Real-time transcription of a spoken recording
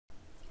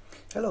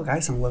Hello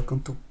guys, and welcome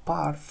to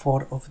part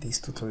 4 of this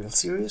tutorial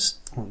series.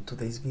 On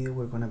today's video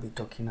we're going to be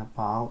talking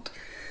about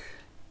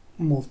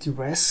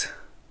multi-res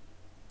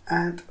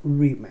and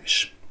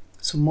remesh.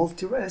 So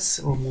multi-res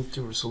or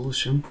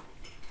multi-resolution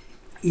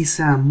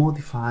is a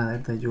modifier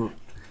that you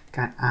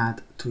can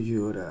add to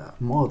your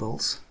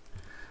models.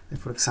 Like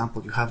for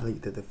example, you have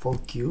like the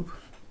default cube,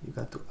 you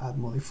got to add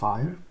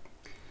modifier,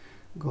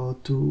 go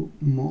to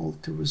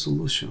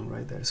multi-resolution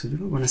right there. So you're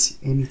not going to see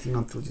anything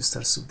until you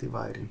start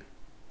subdividing.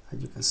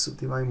 You can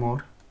subdivide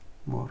more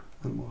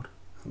and more.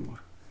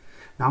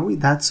 Now with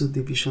that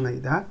subdivision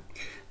like that,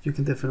 you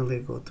can definitely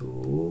go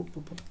to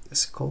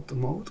sculpt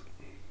mode,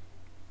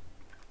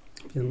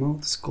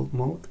 sculpt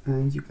mode,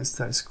 and you can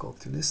start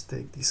sculpting. Let's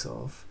take this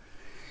off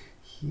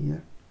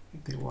here,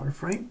 the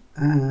wireframe,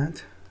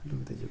 and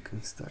look that you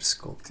can start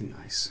sculpting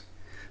nice.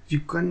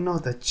 You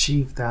cannot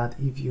achieve that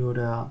if your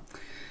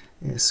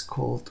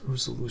sculpt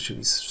resolution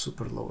is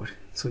super lower.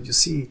 So you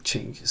see it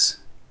changes.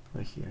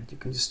 Right here, you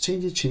can just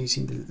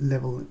changing the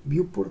level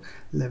viewport,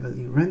 level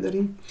in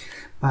rendering,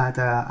 but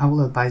I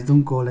will advise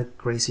don't go like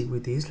crazy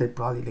with this. Like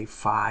probably like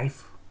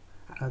 5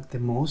 at the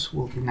most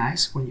will be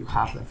nice when you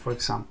have, like, for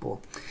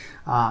example,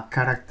 a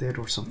character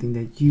or something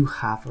that you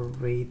have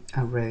already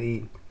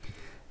kind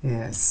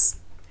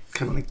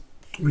of like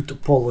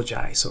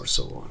retopologize or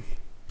so on.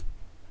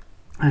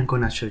 I'm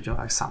gonna show you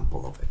an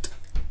example of it.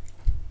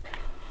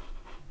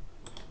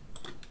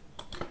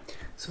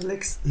 So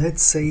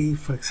let's say,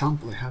 for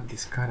example, I have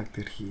this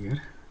character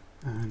here,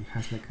 and it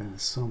has like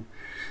some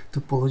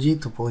topology.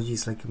 Topology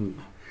is like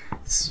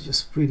it's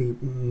just pretty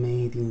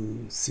made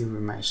in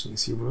Zremesh and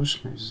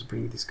Zbrush. I just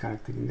bring this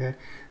character in there.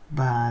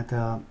 But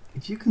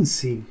if you can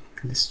see,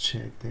 let's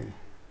check the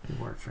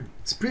wireframe.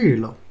 It's pretty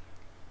low.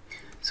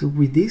 So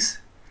with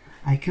this,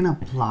 I can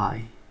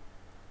apply.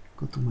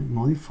 Go to my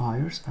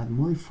modifiers, add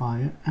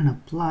modifier, and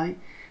apply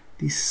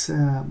this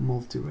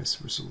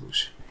multi-res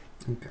resolution.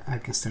 Okay, I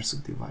can start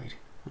subdividing.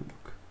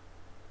 Look,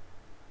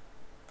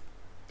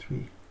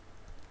 3. So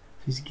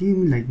it's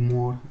giving me like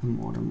more and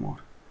more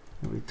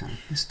every time.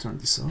 Let's turn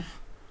this off.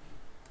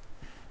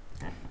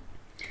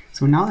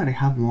 So now that I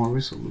have more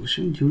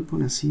resolution, you're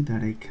gonna see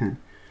that I can,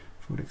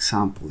 for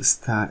example,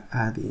 start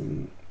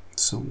adding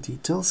some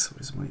details.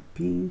 Where's my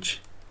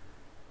pinch?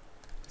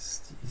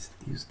 Let's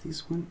use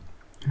this one,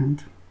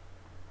 and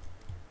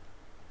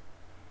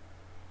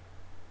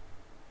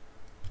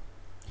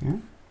yeah.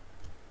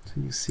 So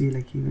you see,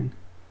 like even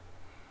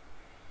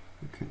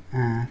you can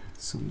add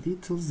some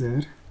details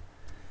there.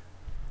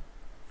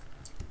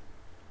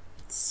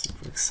 Let's see,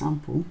 for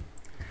example,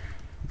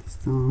 this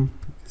done,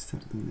 we can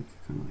start doing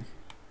like kind of like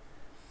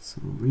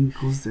some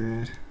wrinkles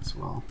there as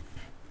well.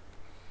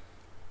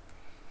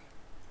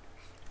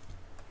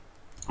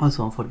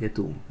 Also, don't forget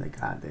to like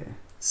add the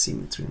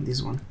symmetry on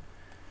this one.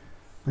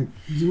 But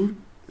you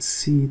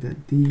see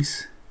that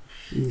this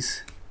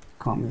is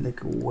coming like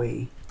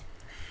way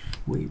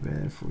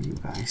better for you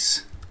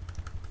guys.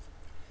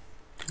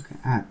 You can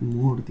add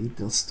more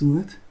details to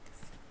it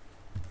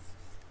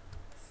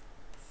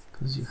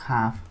because you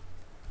have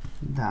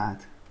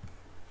that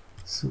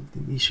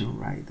subdivision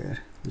right there,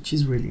 which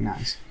is really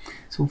nice.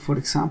 So for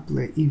example,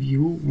 if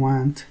you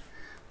want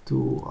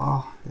to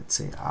let's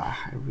say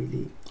I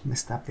really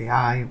messed up the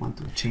eye, I want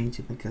to change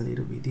it, make it a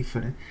little bit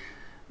different.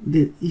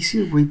 The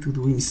easier way to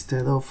do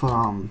instead of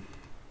for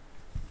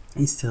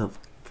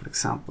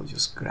example,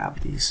 just grab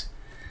this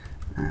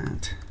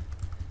and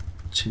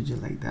change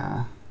it like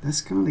that. That's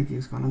kind of like,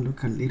 it's gonna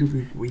look a little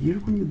bit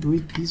weird when you do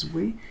it this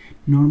way.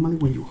 Normally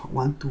when you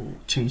want to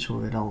change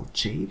overall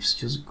shapes,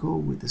 just go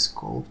with the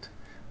sculpt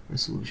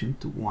resolution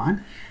to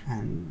 1,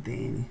 and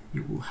then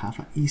you will have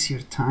an easier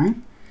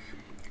time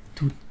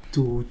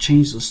to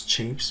change those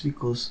shapes,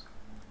 because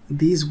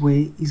this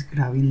way is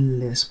grabbing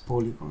less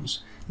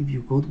polygons. If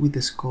you go with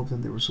the sculpt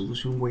and the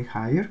resolution way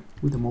higher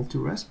with the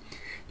multi-res,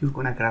 you're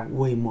gonna grab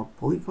way more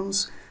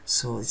polygons,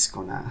 so it's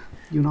gonna,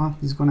 you know,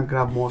 it's gonna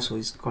grab more, so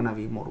it's gonna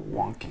be more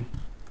wonky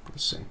per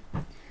se.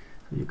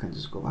 So you can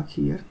just go back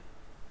here.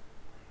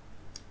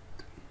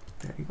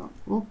 There you go.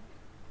 Oh,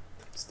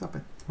 stop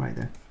it right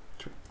there.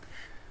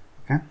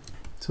 Okay,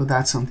 so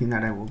that's something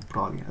that I will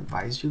probably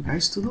advise you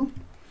guys to do,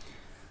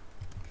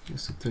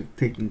 just to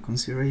take in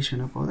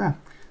consideration about that.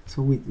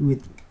 So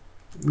with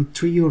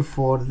 3 or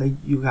 4, like,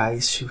 you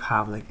guys should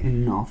have like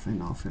enough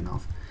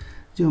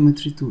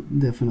geometry to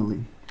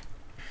definitely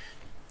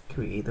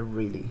create a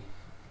really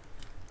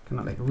kind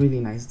of like really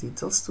nice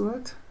details to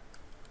it.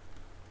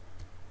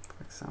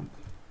 For example,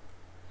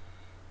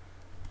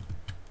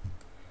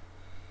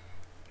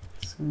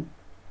 so,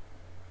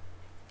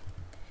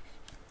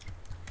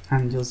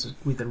 and just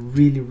with a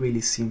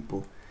really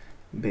simple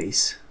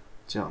base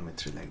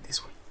geometry like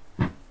this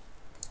one.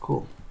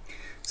 Cool.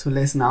 So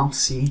let's now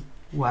see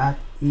what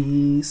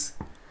is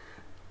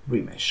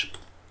remesh.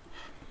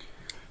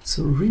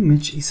 So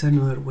remesh is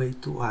another way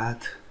to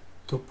add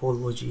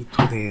topology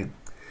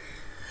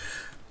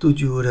to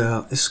your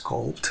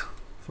sculpt.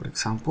 For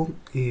example,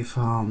 if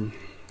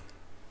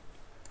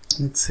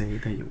let's say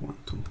that you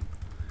want to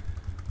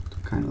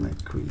kind of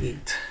like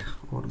create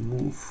or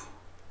move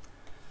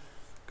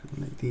kind of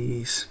like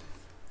this,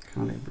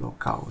 kind of like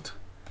block out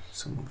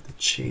some of the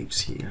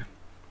shapes here.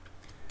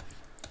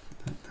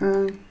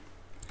 Something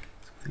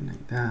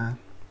like that.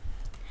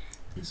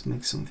 Let's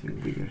make something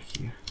bigger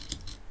here.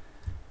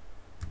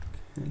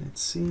 Okay,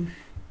 let's see.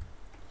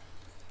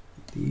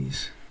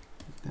 This,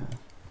 like that.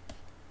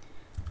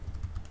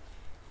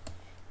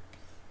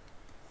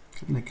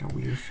 Kind of like a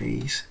weird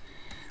face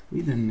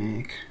with a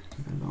neck,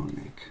 with a long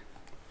neck.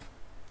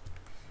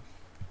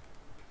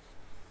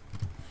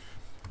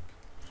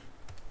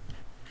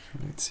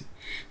 Let's see.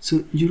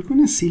 So you're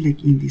gonna see,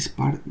 like in this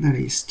part, that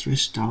I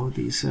stretched out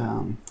this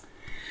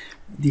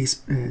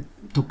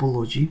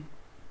topology.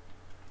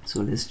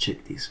 So let's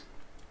check this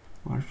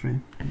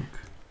wireframe. Look,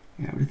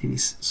 yeah, everything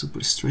is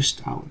super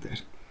stretched out there.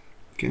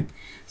 Okay,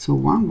 so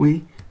one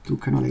way to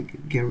kind of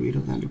like get rid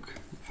of that, look,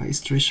 if I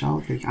stretch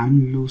out, like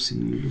I'm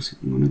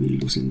gonna be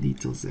losing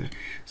details there.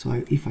 So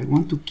if I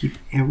want to keep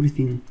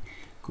everything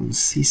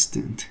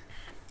consistent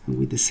and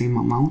with the same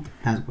amount,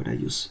 that's what I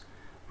use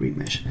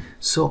remesh.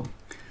 So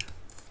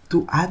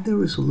to add the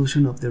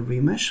resolution of the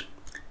remesh,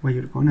 what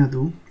you're gonna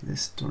do,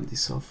 let's turn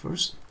this off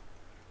first.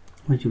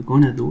 What you're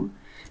gonna do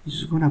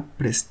is you're gonna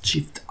press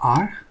Shift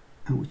R,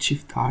 and with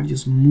Shift R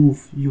just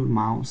move your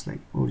mouse, like,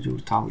 or your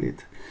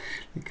tablet,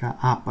 like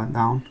up and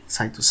down,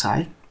 side to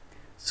side.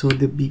 So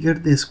the bigger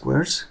the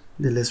squares,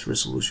 the less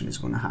resolution it's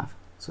gonna have.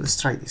 So let's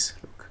try this.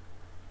 Look,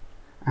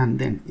 and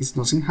then it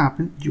doesn't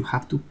happen. You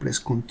have to press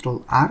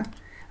Ctrl R,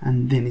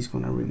 and then it's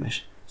gonna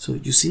remesh. So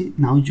you see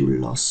now you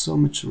lost so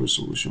much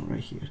resolution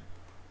right here.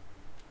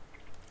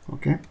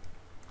 Okay,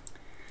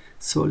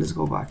 so let's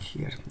go back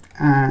here,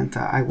 and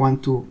I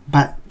want to,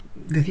 but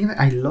the thing,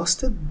 I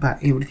lost it,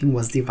 but everything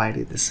was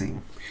divided the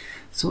same.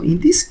 So in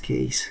this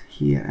case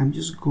here, I'm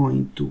just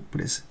going to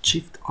press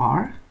Shift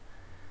R,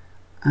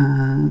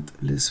 and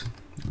let's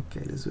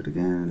do it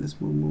again. Let's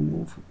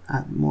move,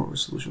 add more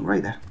resolution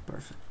right there,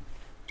 perfect,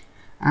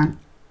 and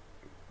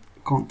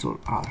Ctrl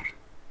R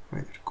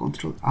right there,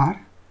 Ctrl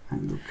R,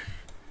 and look,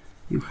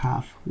 you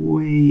have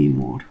way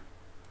more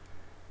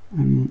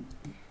and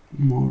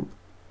more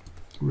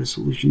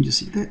resolution. You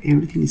see that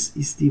everything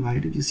is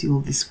divided. You see all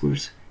these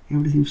squares,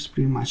 everything's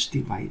pretty much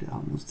divided,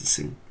 almost the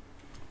same.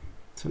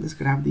 So let's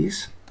grab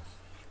this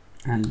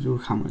and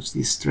look how much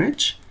this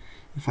stretch.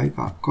 If I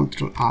got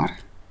Ctrl R,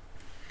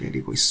 there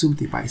you go, it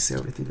subdivides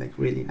everything, like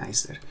really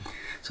nice there.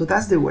 So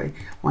that's the way,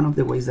 one of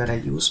the ways that I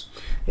use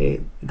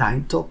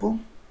Dime Topo,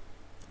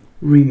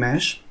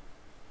 remesh,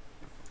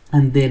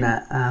 and then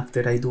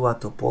after I do a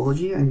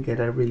topology and get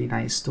a really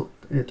nice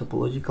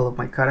topological of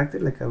my character,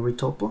 like a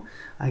retopo,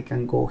 I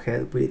can go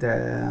ahead with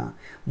a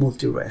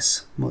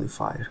multi-res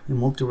modifier. The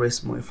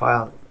multi-res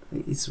modifier,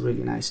 it's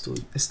really nice to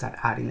start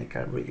adding like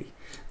a really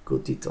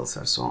good details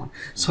and so on.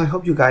 So I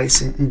hope you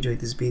guys enjoyed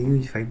this video.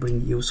 If I bring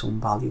you some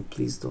value,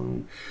 please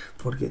don't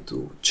forget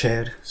to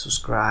share,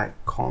 subscribe,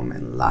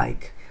 comment,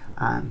 like,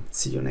 and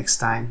see you next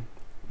time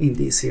in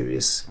this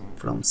series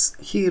from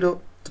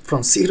zero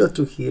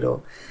to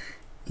hero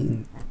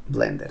in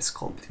Blender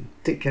sculpting.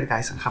 Take care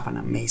guys, and have an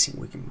amazing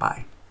weekend.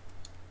 Bye.